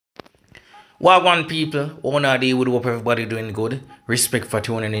Wagwan people, one day would hope everybody doing good. Respect for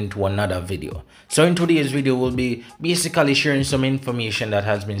tuning into another video. So in today's video we'll be basically sharing some information that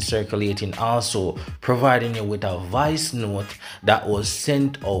has been circulating, also providing you with a voice note that was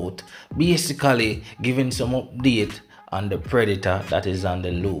sent out, basically giving some update on the predator that is on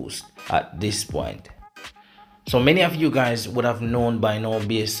the loose at this point. So many of you guys would have known by now,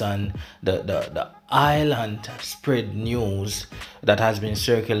 based on the island spread news that has been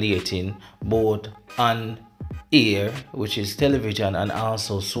circulating both on air, which is television, and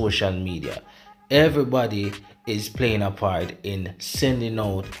also social media. Everybody is playing a part in sending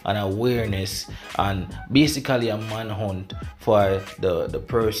out an awareness and basically a manhunt for the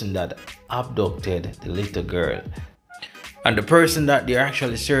person that abducted the little girl. And the person that they're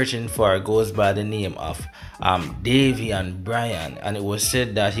actually searching for goes by the name of Davy and Brian, and it was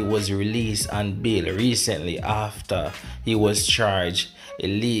said that he was released on bail recently after he was charged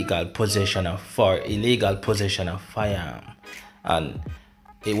illegal possession of firearm. And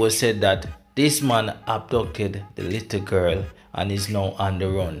it was said that this man abducted the little girl and is now on the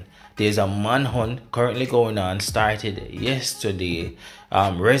run. There's a manhunt currently going on, started yesterday.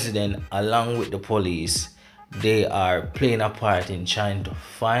 Resident along with the police, they are playing a part in trying to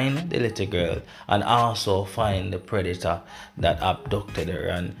find the little girl and also find the predator that abducted her.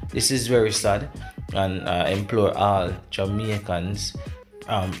 And this is very sad, and I implore all Jamaicans,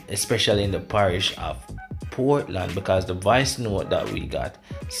 especially in the parish of Portland, because the voice note that we got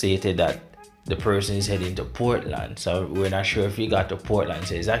stated that the person is heading to Portland. So we're not sure if he got to Portland.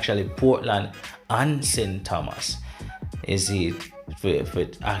 So it's actually Portland and St. Thomas. Is it for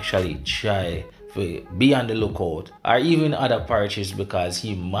actually try be on the lookout, or even other parishes, because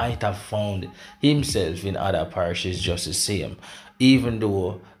he might have found himself in other parishes just the same, even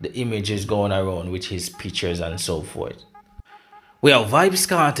though the image is going around with his pictures and so forth. Well, Vybz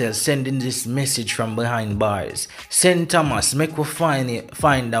Kartel sending this message from behind bars. St. Thomas, make we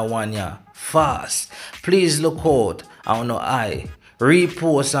find that one yeah fast. Please look out. I don't know I.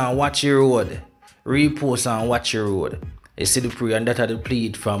 Repost and watch your road. Repost and watch your road. You see the prayer, and that are the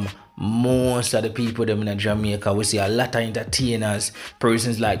plead from most of the people them in Jamaica. We see a lot of entertainers,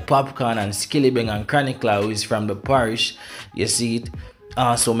 persons like Popcorn and Skillibeng and Chronicler, who is from the parish. You see it.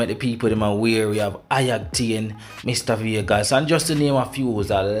 Also make the people them aware. We have Ayactin, Mr. Vegas, and just to name a few,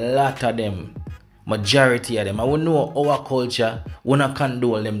 a lot of them. Majority of them. I would know our culture, we not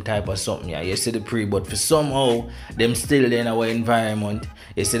condone them type of something. Yeah, you see the pre, but for somehow them still in our environment.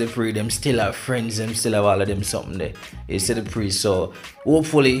 You see the pre, them still have friends, them still have all of them something there. You see the pre, so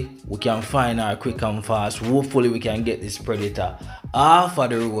hopefully we can find her quick and fast. Hopefully we can get this predator off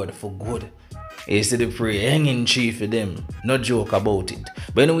of the road for good. You see the pre, hanging tree for them. No joke about it.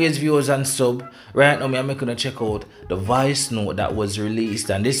 But anyways, viewers and sub, right now I'm going to check out the voice note that was released,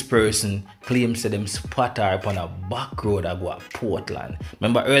 and this person claims that them spot her upon a back road that go to Portland.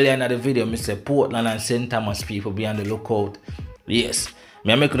 Remember earlier in the video I said Portland and St. Thomas people be on the lookout. Yes,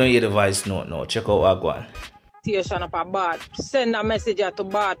 I'm going to hear the voice note now. Check out what I go on. Station up at Bath. Send a message to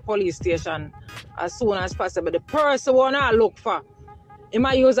Bath police station as soon as possible. The person wanna look for, he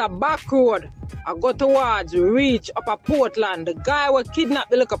might use a back road. I go towards reach up at Portland. The guy will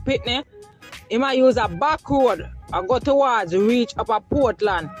kidnap the little pitney. He might use a back road. I go towards reach up at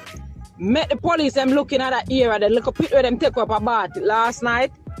Portland. Met the police them looking at that area. The little pit where them take up a bath last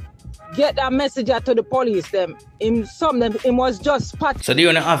night. Get that message to the police them. Him was just spot. So they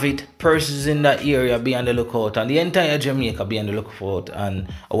wanna have it. Persons in that area be on the lookout, and the entire Jamaica be on the lookout,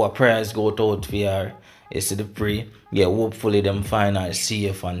 and our prayers go out for her. You see the pray. Yeah, hopefully them find her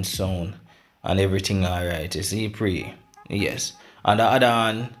safe and sound and everything alright. You see, pray. Yes. On the other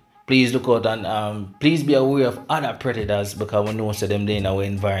hand, please look out and please be aware of other predators, because we know so them they in our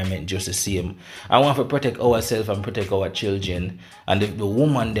environment just the same. I want to protect ourselves and protect our children, and the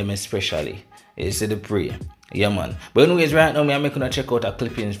woman them especially. You see the pray. Yeah man. But anyways, right now I'm going to check out a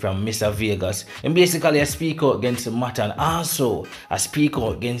clippings from Mr. Vegas, and basically I speak out against the matter, and also I speak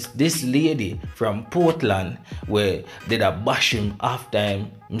out against this lady from Portland where they bash him after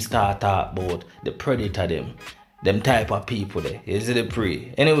him start talk about the predator them type of people there. Is it the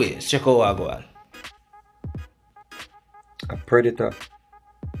pre? Anyways, check out what I go on. A predator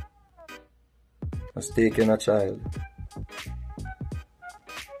has taken a child.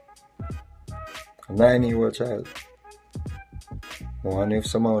 A 9-year-old child. I wonder if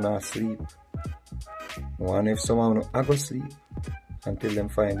somehow not sleep. I wonder if somehow not go sleep until them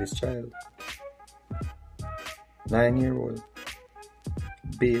find this child. 9-year-old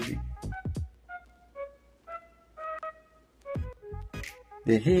baby.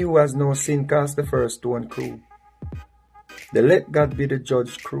 The he who has no sin cast the first stone crew. The let God be the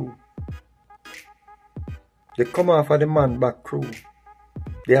judge crew. They come off of the man back crew.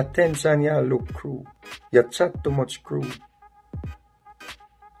 The attention you look crew. You chat too much crew.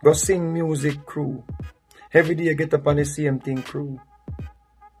 Go sing music crew. Every day you get up on the same thing crew.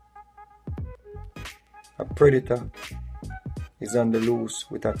 A predator is on the loose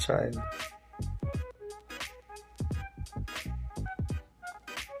with a child.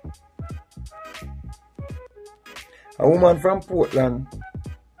 A woman from Portland,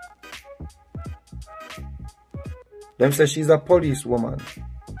 them say she's a policewoman,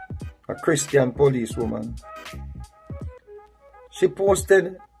 a Christian policewoman. She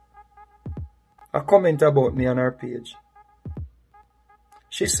posted a comment about me on her page.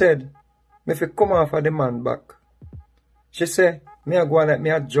 She said, me fi come off of the man back. She said, me a go on like me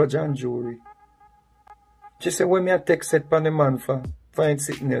a judge and jury. She said, when me a take set pan the man for find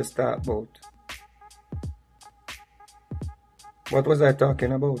something else to talk about. What was I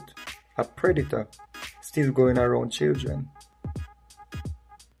talking about? A predator still going around children.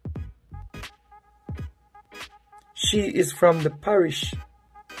 She is from the parish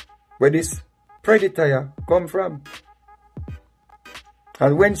where this predator come from.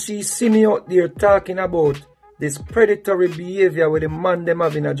 And when she see me out there talking about this predatory behavior with the man them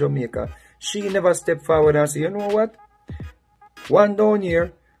have in Jamaica, she never step forward and say, you know what? One down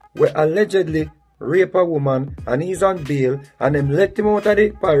here where allegedly rape a woman and he's on bail and them let him out of the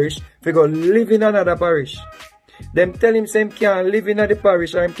parish to go live in another parish. Them tell him say him can't live in the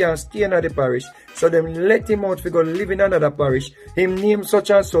parish or him can't stay in the parish. So them let him out to go live in another parish. Him name such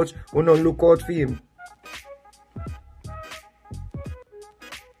and such who no look out for him.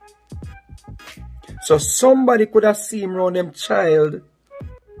 So somebody could have seen him around them child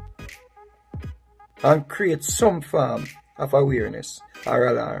and create some form of awareness or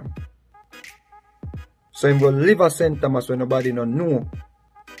alarm. So him go live at St. Thomas when nobody no know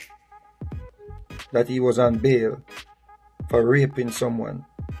that he was on bail for raping someone.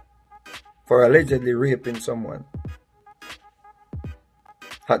 For allegedly raping someone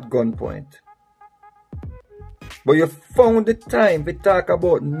at gunpoint. But you found the time to talk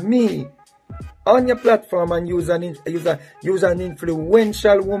about me on your platform and use an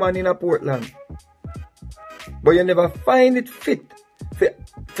influential woman in a Portland. But you never find it fit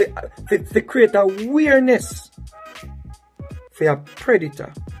to create awareness for a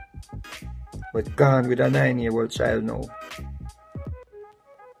predator but gone with a 9-year-old child now.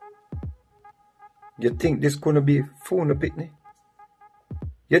 You think this couldn't be Funa Pitney?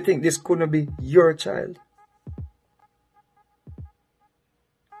 You think this couldn't be your child?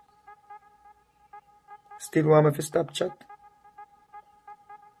 Still want me to stop chat?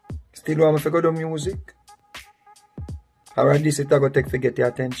 Still want me to go to music? Or this it go take to get your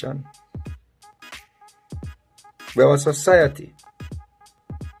attention? We have a society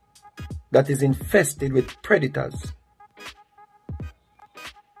that is infested with predators.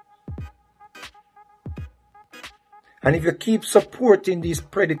 And if you keep supporting these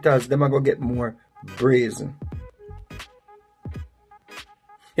predators, them are going to get more brazen.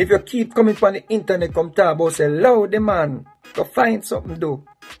 If you keep coming from the internet, come talk about say, loud the man, go find something to do,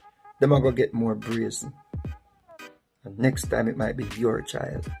 them are going to get more brazen. And next time it might be your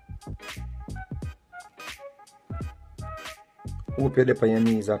child. Hope you're up on your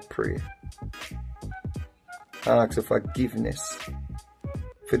knees and pray. Ask for forgiveness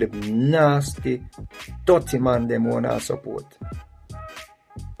for the nasty, dirty man them wanna support.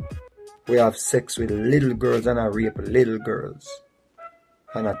 We have sex with little girls and I rape little girls.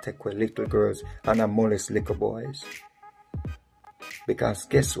 And I take with little girls and I molest little boys. Because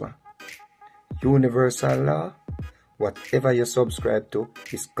guess what? Universal law, whatever you subscribe to,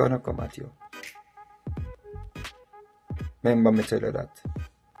 is gonna come at you. Remember me tell you that.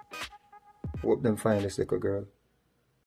 Hope them find this little girl.